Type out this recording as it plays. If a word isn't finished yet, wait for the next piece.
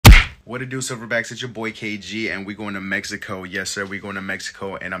What it do, Silverbacks? It's your boy KG, and we going to Mexico. Yes, sir, we going to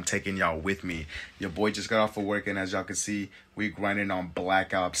Mexico, and I'm taking y'all with me. Your boy just got off of work, and as y'all can see, we grinding on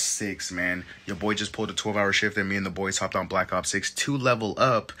Black Ops 6, man. Your boy just pulled a 12-hour shift, and me and the boys hopped on Black Ops 6 to level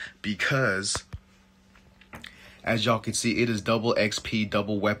up because, as y'all can see, it is double XP,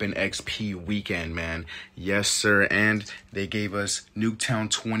 double weapon XP weekend, man. Yes, sir. And they gave us Nuketown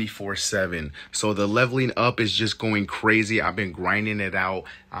 24/7. So the leveling up is just going crazy. I've been grinding it out.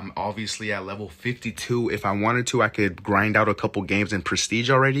 I'm obviously at level 52. If I wanted to, I could grind out a couple games in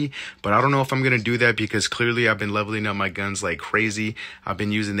Prestige already. But I don't know if I'm going to do that because clearly I've been leveling up my guns like crazy. I've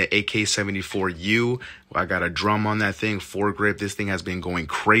been using the AK-74U. I got a drum on that thing, foregrip. This thing has been going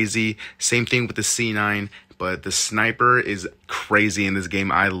crazy. Same thing with the C9. But the sniper is crazy in this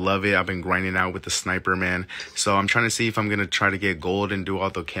game. I love it. I've been grinding out with the sniper, man. So I'm trying to see if I'm going to try to get gold and do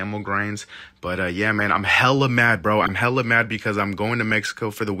all the camo grinds. But yeah, man, I'm hella mad, bro. I'm hella mad because I'm going to Mexico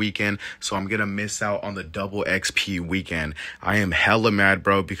for the weekend. So I'm going to miss out on the double XP weekend. I am hella mad,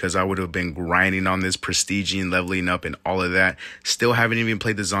 bro, because I would have been grinding on this prestige and leveling up and all of that. Still haven't even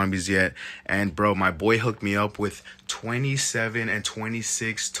played the zombies yet. And, bro, my boy hooked me up with 27 and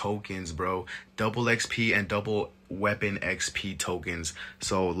 26 tokens, bro. Double XP and double weapon XP tokens.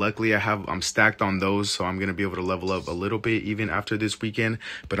 So luckily I'm stacked on those, so I'm gonna be able to level up a little bit even after this weekend.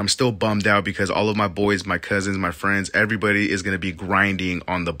 But I'm still bummed out because all of my boys, my cousins, my friends, everybody is gonna be grinding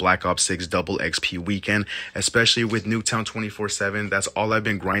on the Black Ops 6 double XP weekend, especially with Nuketown 24/7. That's all I've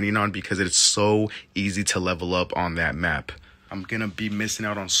been grinding on because it's so easy to level up on that map. I'm gonna be missing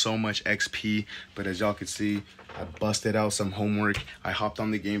out on so much XP, but as y'all can see, I busted out some homework. I hopped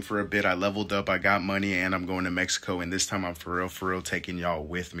on the game for a bit. I leveled up. I got money, and I'm going to Mexico. And this time, I'm for real taking y'all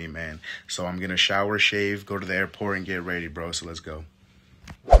with me, man. So I'm gonna shower, shave, go to the airport, and get ready, bro. So let's go.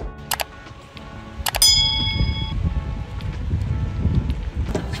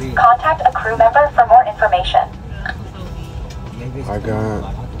 Contact a crew member for more information. I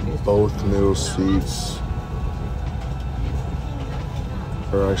got both middle seats.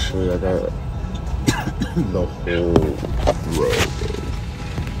 Or actually, I got the whole row.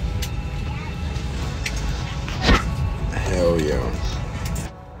 Hell yeah.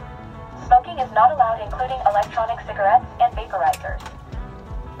 Smoking is not allowed, including electronic cigarettes and vaporizers.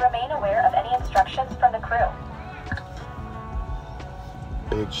 Remain aware of any instructions from the crew.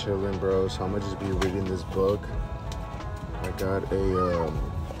 Big chillin', bro. So I'm gonna just be reading this book. I got a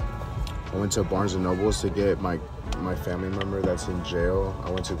I went to Barnes & Noble's to get my family member that's in jail.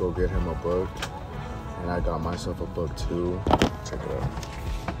 I went to go get him a book, and I got myself a book too. Check it out.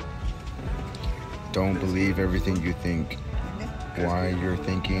 Don't believe everything you think. Why your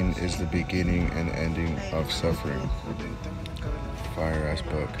thinking is the beginning and ending of suffering. Fire ass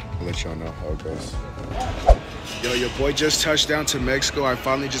book. I'll let y'all know how it goes. Yo, your boy just touched down to Mexico. I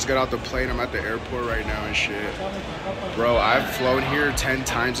finally just got out the plane. I'm at the airport right now and shit. Bro, I've flown here 10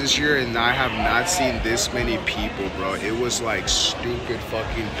 times this year and I have not seen this many people, bro. It was like stupid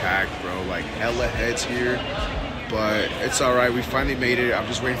fucking packed, bro. Like hella heads here. But it's alright. We finally made it. I'm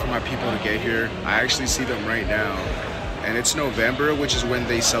just waiting for my people to get here. I actually see them right now. And it's November, which is when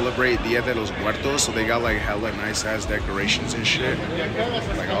they celebrate Dia de los Muertos. So they got like hella nice ass decorations and shit.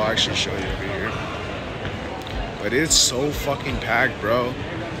 Like I'll actually show you over here. But it's so fucking packed, bro.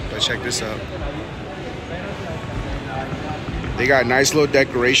 But check this out. They got nice little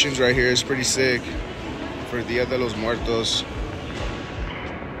decorations right here. It's pretty sick for Dia de los Muertos.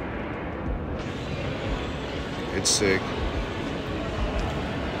 It's sick.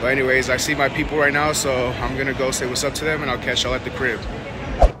 But anyways, I see my people right now, so I'm gonna go say what's up to them and I'll catch y'all at the crib.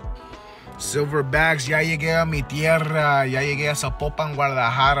 Silverbacks, ya llegué a mi tierra, ya llegué a Zapopan,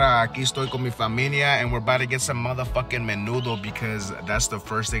 Guadalajara. Aquí estoy con mi familia, and we're about to get some motherfucking menudo because that's the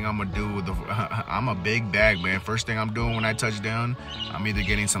first thing I'm gonna do. I'm a big bag, man. First thing I'm doing when I touch down, I'm either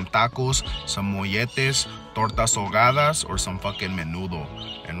getting some tacos, some molletes, tortas ahogadas, or some fucking menudo.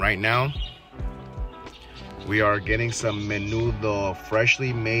 And right now, we are getting some menudo,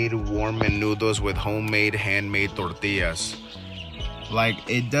 freshly made warm menudos with homemade, handmade tortillas. Like,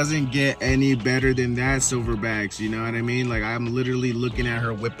 it doesn't get any better than that, Silverbacks, you know what I mean? Like, I'm literally looking at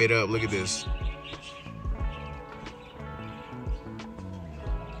her whip it up. Look at this.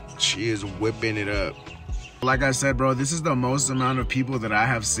 She is whipping it up. Like I said, bro, this is the most amount of people that I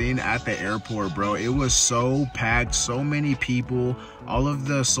have seen at the airport, bro. It was so packed, so many people. All of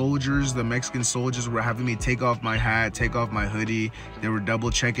the soldiers, the Mexican soldiers, were having me take off my hat, take off my hoodie. They were double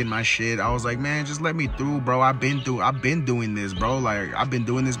checking my shit. I was like, man, just let me through, bro. I've been doing this, bro. Like, I've been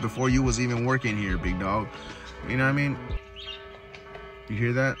doing this before you was even working here, big dog. You know what I mean? You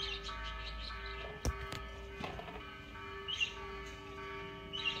hear that?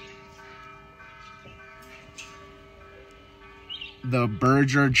 The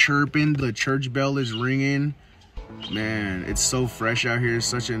birds are chirping. The church bell is ringing. Man, it's so fresh out here. It's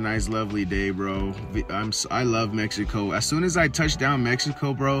such a nice, lovely day, bro. I love Mexico. As soon as I touch down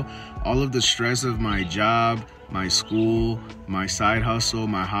Mexico, bro, all of the stress of my job, my school, my side hustle,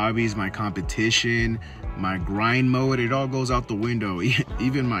 my hobbies, my competition, my grind mode, it all goes out the window.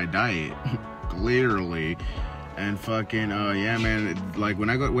 Even my diet, clearly. And fucking yeah, man, like when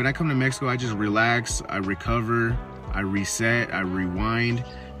I come to Mexico, I just relax, I recover, I reset, I rewind.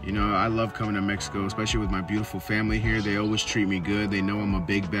 You know, I love coming to Mexico, especially with my beautiful family here. They always treat me good. They know I'm a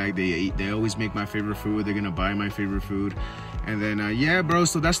big bag. They always make my favorite food. They're gonna buy my favorite food. And then yeah, bro,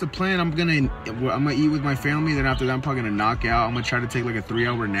 so that's the plan. I'm gonna eat with my family. Then after that, I'm probably gonna knock out. I'm gonna try to take like a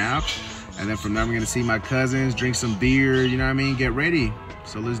 3-hour nap. And then from there, I'm gonna see my cousins, drink some beer, you know what I mean? Get ready.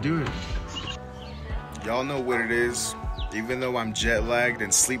 So let's do it. Y'all know what it is. Even though I'm jet lagged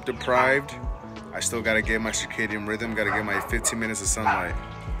and sleep deprived, I still gotta get my circadian rhythm, gotta get my 15 minutes of sunlight.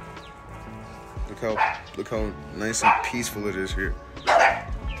 Look how nice and peaceful it is here.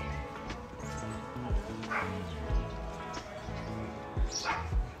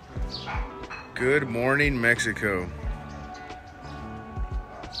 Good morning, Mexico.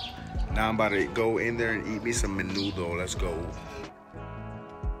 Now I'm about to go in there and eat me some menudo. Let's go.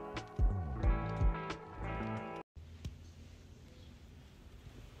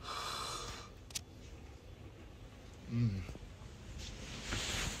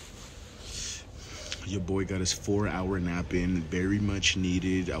 Your boy got his 4-hour nap in, very much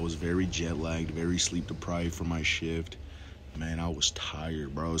needed. I was very jet lagged, very sleep deprived from my shift. Man, I was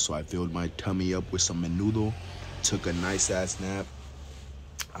tired, bro. So I filled my tummy up with some menudo, took a nice ass nap.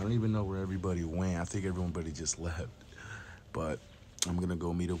 I don't even know where everybody went. I think everybody just left. But I'm gonna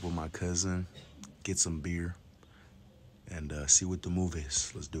go meet up with my cousin, get some beer, and see what the move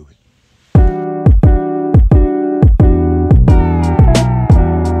is. Let's do it.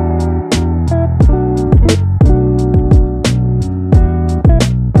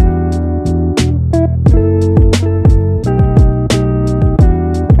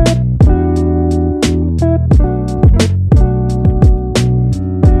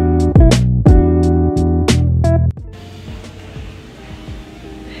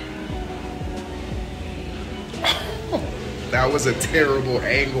 That was a terrible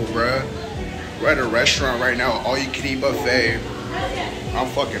angle, bruh. We're at a restaurant right now, all you can eat buffet. I'm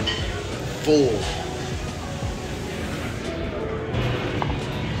fucking full.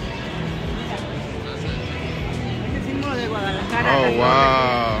 Oh,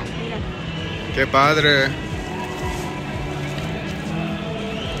 wow. Qué padre.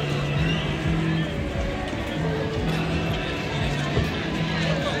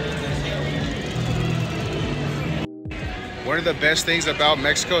 One of the best things about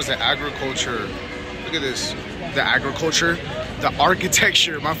Mexico is the agriculture. Look at this. The agriculture, the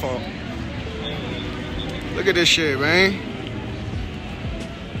architecture, my fault. Look at this shit, man.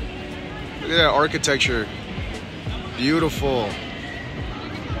 Look at that architecture. Beautiful.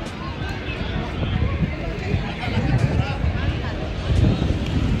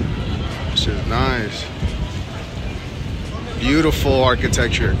 This is nice. Beautiful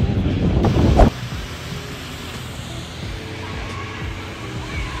architecture.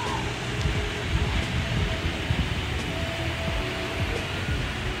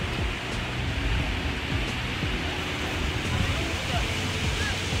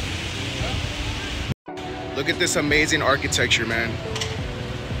 Look at this amazing architecture, man.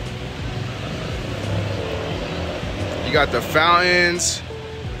 You got the fountains.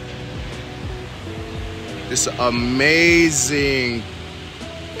 This amazing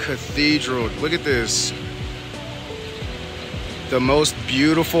cathedral. Look at this. The most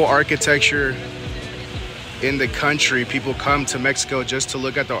beautiful architecture in the country. People come to Mexico just to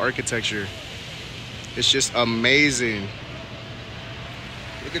look at the architecture. It's just amazing.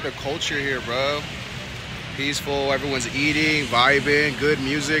 Look at the culture here, bro. Peaceful, everyone's eating, vibing, good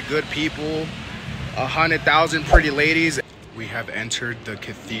music, good people, 100,000 pretty ladies. We have entered the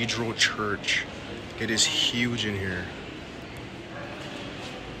cathedral church. It is huge in here.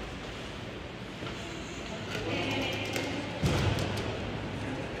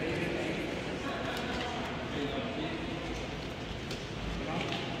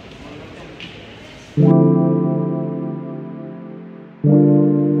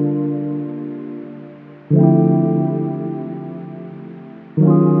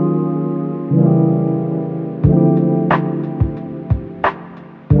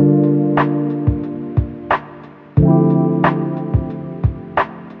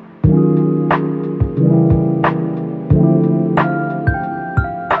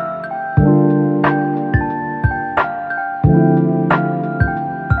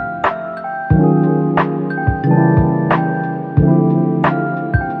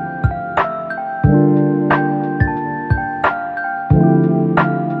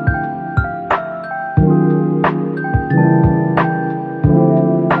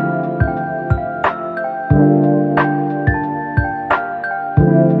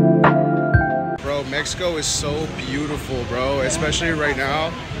 Mexico is so beautiful, bro, especially right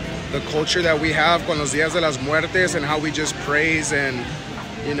now. The culture that we have con los Días de las Muertes and how we just praise and,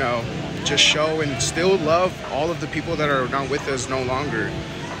 you know, just show and still love all of the people that are not with us no longer,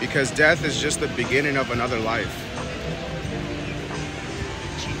 because death is just the beginning of another life.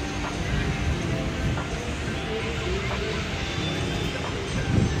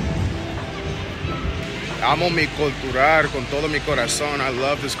 Amo mi cultural con todo mi corazón. I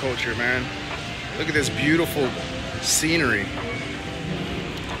love this culture, man. Look at this beautiful scenery.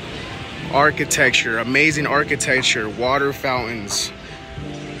 Architecture, amazing architecture, water fountains,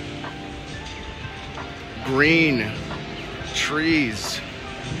 green trees,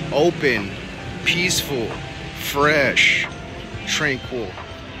 open, peaceful, fresh, tranquil.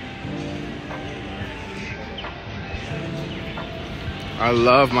 I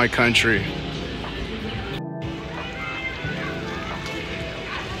love my country.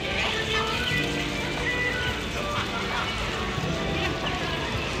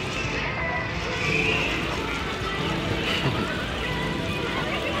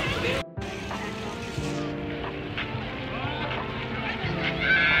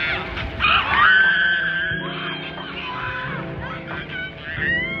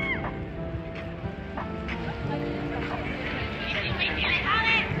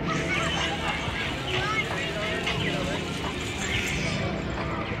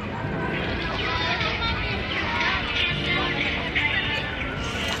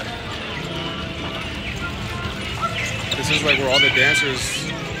 This is like where all the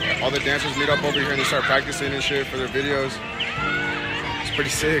dancers meet up over here and they start practicing and shit for their videos. It's pretty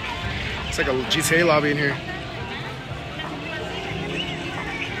sick. It's like a GTA lobby in here.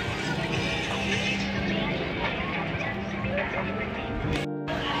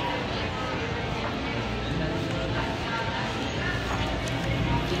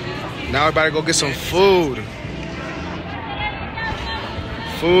 Now I better go get some food.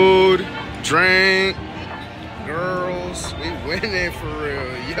 Food, drink, girls, we winning for real.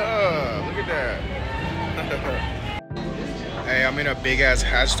 Yeah, look at that. Hey, I'm in a big ass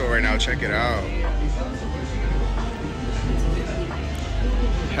hat store right now. Check it out.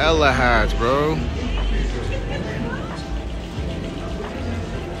 Hella hats, bro.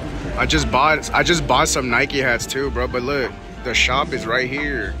 I just bought some Nike hats too, bro. But look, the shop is right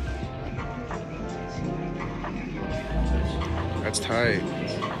here. That's tight.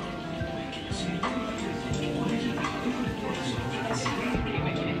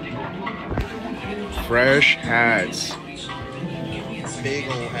 Fresh hats. Big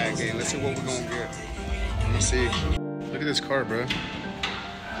old hat game. Let's see what we're gonna get. Let me see. Look at this car, bro.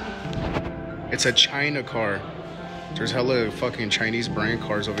 It's a China car. There's hella fucking Chinese brand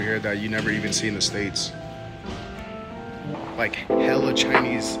cars over here that you never even see in the States. Like hella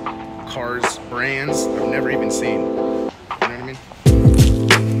Chinese cars, brands I've never even seen. You know what I mean?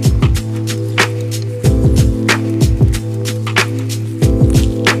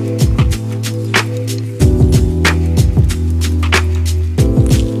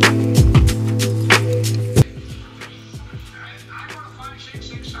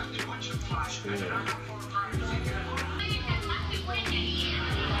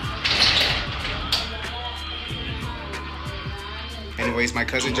 Anyways, my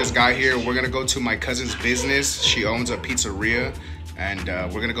cousin just got here. We're gonna go to my cousin's business. She owns a pizzeria, and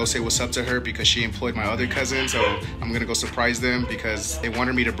we're gonna go say what's up to her because she employed my other cousin. So I'm gonna go surprise them because they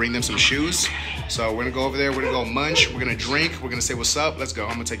wanted me to bring them some shoes. So we're gonna go over there, we're gonna go munch, we're gonna drink, we're gonna say what's up. Let's go.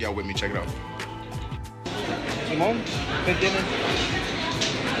 I'm gonna take y'all with me. Check it out. Simón, ¿qué tienen?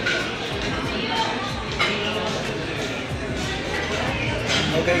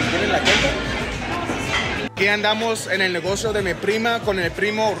 Okay, ¿tienen la cuenta? Aquí andamos en el negocio de mi prima con el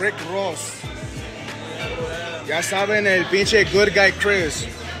primo Rick Ross. Ya saben, el pinche good guy Chris.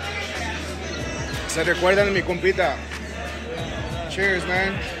 Se recuerdan de mi compita. Cheers,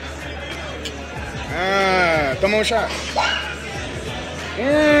 man. Toma un shot.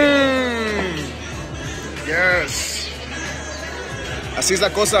 Yes. Así es la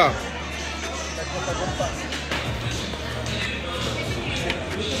cosa.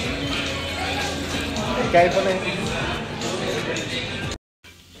 ¿Qué pone?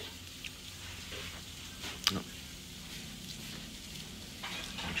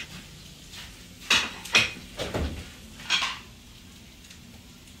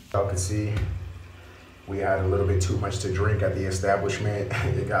 Y'all can see we had a little bit too much to drink at the establishment.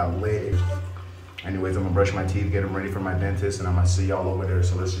 It got lit. Anyways, I'm gonna brush my teeth, get them ready for my dentist, and I'm gonna see y'all over there.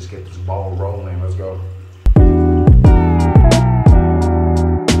 So let's just get this ball rolling. Let's go.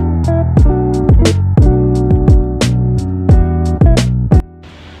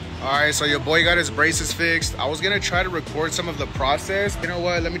 Alright, so your boy got his braces fixed. I was gonna try to record some of the process. You know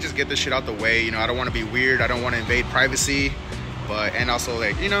what, let me just get this shit out the way. You know, I don't want to be weird, I don't want to invade privacy, but, and also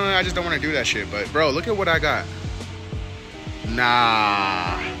like, you know, I just don't want to do that shit. But bro, look at what I got.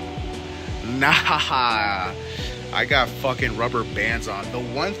 Nah, I got fucking rubber bands on. The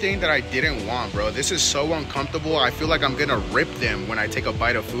one thing that I didn't want, bro, this is so uncomfortable. I feel like I'm gonna rip them when I take a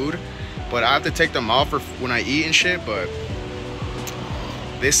bite of food, but I have to take them off for when I eat and shit. But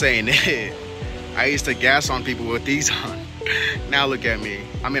this ain't it. I used to gas on people with these on. Now look at me.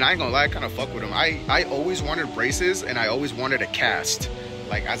 I mean, I ain't gonna lie, I kind of fuck with them. I always wanted braces and I always wanted a cast.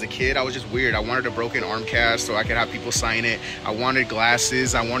 Like as a kid, I was just weird. I wanted a broken arm cast so I could have people sign it. I wanted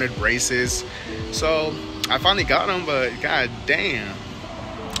glasses, I wanted braces. So I finally got them, but god damn.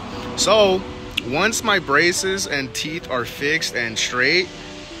 So once my braces and teeth are fixed and straight,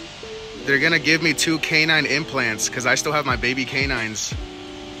 they're gonna give me 2 canine implants because I still have my baby canines.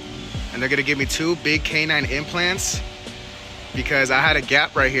 And they're gonna give me 2 big canine implants because I had a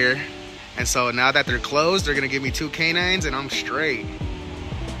gap right here. And so now that they're closed, they're gonna give me 2 canines and I'm straight.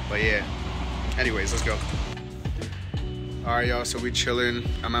 But yeah, anyways, let's go. All right, y'all, so we chilling.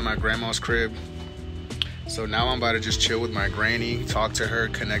 I'm at my grandma's crib. So now I'm about to just chill with my granny, talk to her,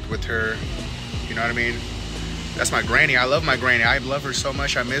 connect with her. You know what I mean? That's my granny. I love my granny. I love her so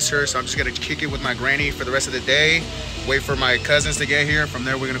much. I miss her. So I'm just gonna kick it with my granny for the rest of the day. Wait for my cousins to get here. From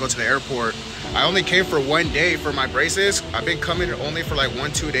there, we're gonna go to the airport. I only came for 1 day for my braces. I've been coming only for like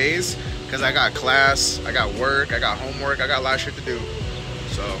 1-2 days because I got class, I got work, I got homework, I got a lot of shit to do.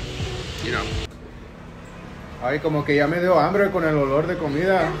 So, you know. Ay, como que ya me dio hambre con el olor de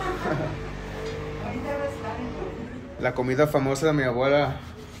comida. La comida famosa de mi abuela.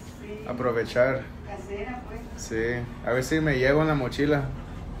 Aprovechar. Casera, pues. Sí, a ver si me llevo en la mochila.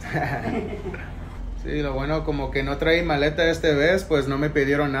 Sí, lo bueno, como que no traí maleta esta vez, pues no me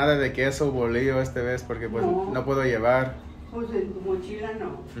pidieron nada de queso o bolillo esta vez porque pues no puedo llevar. Pues en tu mochila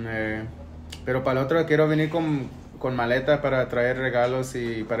no. Pero para el otro quiero venir con maleta para traer regalos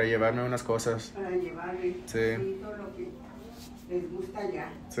y para llevarme unas cosas. Para llevarle todo lo que les gusta allá.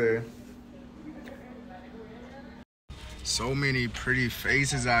 Sí. So many pretty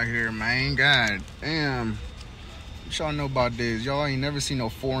faces out here, man. God damn. Y'all know about this. Y'all ain't never seen no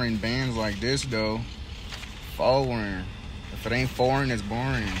foreign bands like this, though. Foreign. If it ain't foreign, it's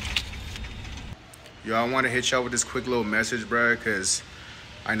boring. Yo, I want to hit y'all with this quick little message, bro, because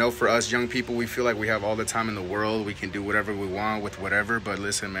I know for us young people, we feel like we have all the time in the world. We can do whatever we want with whatever. But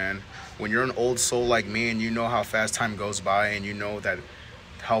listen, man, when you're an old soul like me and you know how fast time goes by and you know that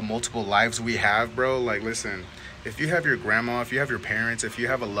how multiple lives we have, bro, like, listen, if you have your grandma, if you have your parents, if you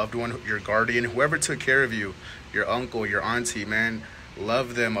have a loved one, your guardian, whoever took care of you, your uncle, your auntie, man,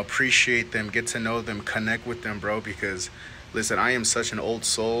 love them, appreciate them, get to know them, connect with them, bro, because, listen, I am such an old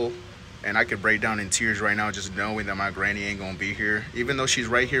soul, and I could break down in tears right now just knowing that my granny ain't gonna be here. Even though she's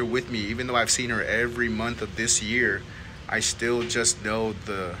right here with me, even though I've seen her every month of this year, I still just know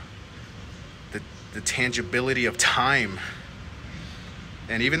the tangibility of time.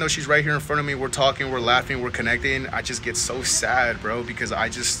 And even though she's right here in front of me, we're talking, we're laughing, we're connecting, I just get so sad, bro, because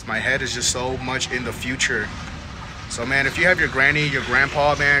my head is just so much in the future. So, man, if you have your granny, your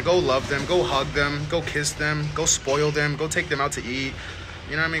grandpa, man, go love them, go hug them, go kiss them, go spoil them, go take them out to eat.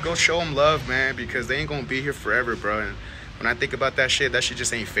 You know what I mean? Go show them love, man, because they ain't gonna be here forever, bro. And when I think about that shit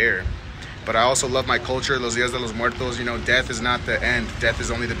just ain't fair. But I also love my culture, Los Días de los Muertos. You know, death is not the end. Death is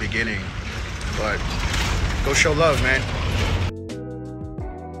only the beginning. But go show love, man.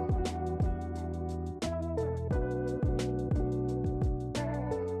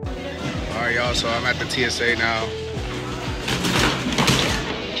 Alright, y'all, so I'm at the TSA now.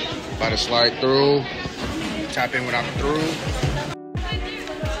 About to slide through. Tap in when I'm through.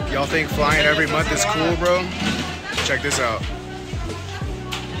 Y'all think flying every month is cool, bro? Check this out.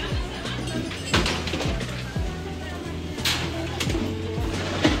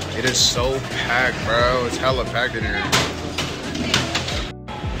 It is so packed, bro. It's hella packed in here.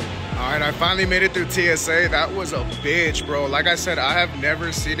 Alright, I finally made it through TSA. That was a bitch, bro. Like I said, I have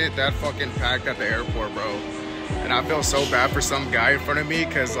never seen it that fucking packed at the airport, bro. And I feel so bad for some guy in front of me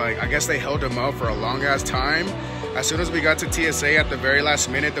because, like, I guess they held him up for a long ass time. As soon as we got to TSA at the very last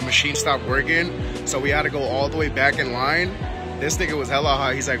minute, the machine stopped working. So we had to go all the way back in line. This nigga was hella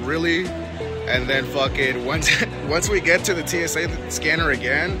high. He's like, really? And then fucking once we get to the TSA scanner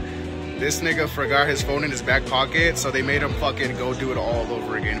again, this nigga forgot his phone in his back pocket. So they made him fucking go do it all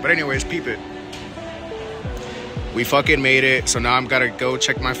over again. But anyways, peep it. We fucking made it. So now I'm gotta go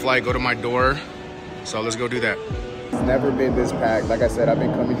check my flight, go to my door. So let's go do that. It's never been this packed. Like I said, I've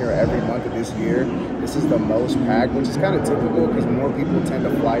been coming here every month of this year. This is the most packed, which is kind of typical because more people tend to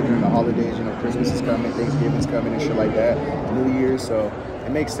fly during the holidays. You know, Christmas is coming, Thanksgiving's coming and shit like that, New Year's. So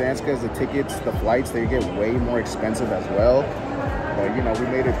it makes sense because the tickets, the flights, they get way more expensive as well. But, you know, we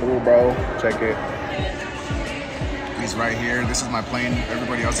made it through, bro. Check it. He's right here. This is my plane.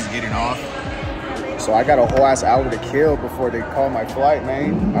 Everybody else is getting off. So I got a whole ass hour to kill before they call my flight,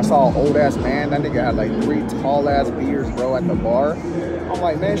 man. I saw an old ass man. That nigga had like 3 tall ass beers, bro, at the bar. I'm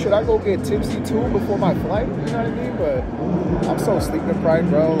like, man, should I go get tipsy too before my flight? You know what I mean? But I'm so sleep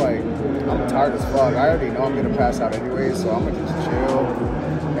deprived, bro. Like, I'm tired as fuck. I already know I'm gonna pass out anyway, so I'm gonna just chill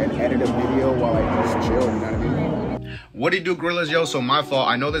and edit a video while I just chill, you know what I mean? What do you do, gorillas? Yo, so my fault.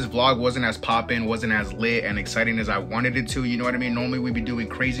 I know this vlog wasn't as poppin', wasn't as lit and exciting as I wanted it to, you know what I mean? Normally we be doing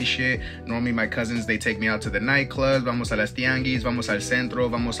crazy shit. Normally my cousins, they take me out to the nightclubs, vamos a las tianguis, vamos al centro,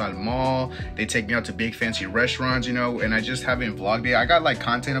 vamos al mall. They take me out to big fancy restaurants, you know, and I just haven't vlogged it. I got like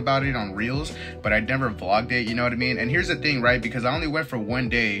content about it on Reels, but I never vlogged it, you know what I mean? And here's the thing, right? Because I only went for 1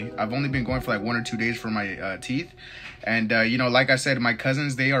 day. I've only been going for like 1 or 2 days for my teeth. And, you know, like I said, my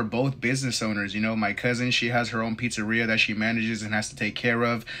cousins, they are both business owners. You know, my cousin, she has her own pizzeria that she manages and has to take care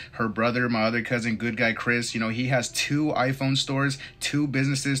of. Her brother, my other cousin, good guy Chris, you know, he has 2 iPhone stores, 2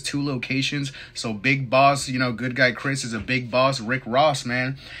 businesses, 2 locations. So big boss, you know, good guy Chris is a big boss, Rick Ross,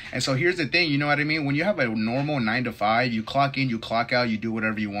 man. And so here's the thing, you know what I mean? When you have a normal 9 to 5, you clock in, you clock out, you do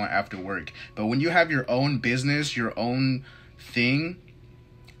whatever you want after work. But when you have your own business, your own thing,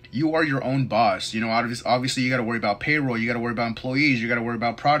 you are your own boss. You know, obviously you got to worry about payroll, you got to worry about employees, you got to worry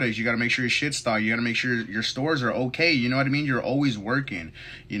about products, you got to make sure your shit's stocked, you got to make sure your stores are okay, you know what I mean? You're always working,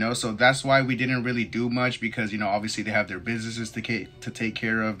 you know, so that's why we didn't really do much because, you know, obviously they have their businesses to take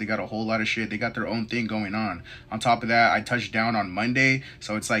care of, they got a whole lot of shit, they got their own thing going on. On top of that, I touched down on Monday,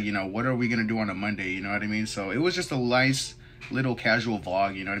 so it's like, you know, what are we going to do on a Monday, you know what I mean? So it was just a nice little casual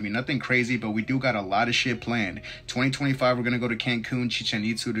vlog, you know what I mean? Nothing crazy, but we do got a lot of shit planned. 2025, we're gonna go to Cancun, Chichen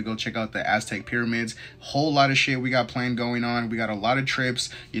Itza to go check out the Aztec pyramids. Whole lot of shit we got planned going on. We got a lot of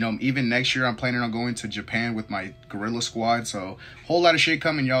trips, you know. Even next year I'm planning on going to Japan with my gorilla squad, so whole lot of shit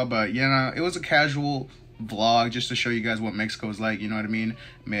coming, y'all. But you know, it was a casual vlog just to show you guys what Mexico's like, you know what I mean?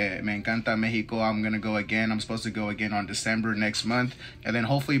 Me encanta Mexico. I'm gonna go again. I'm supposed to go again on December next month, and then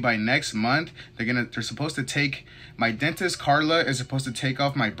hopefully by next month they're supposed to take my dentist Carla is supposed to take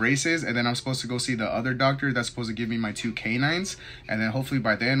off my braces, and then I'm supposed to go see the other doctor that's supposed to give me my 2 canines, and then hopefully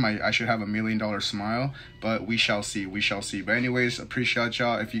by then I should have a $1 million smile. But we shall see, we shall see. But anyways, appreciate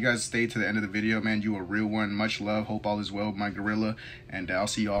y'all. If you guys stayed to the end of the video, man, you a real one. Much love. Hope all is well with my gorilla, and I'll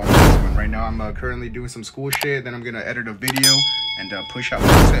see y'all in the next one. Right now I'm currently doing some school shit, then I'm gonna edit a video and push out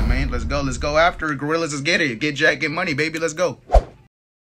content, man. Let's go after it, gorillas. Let's get it. Get Jack, get money, baby. Let's go.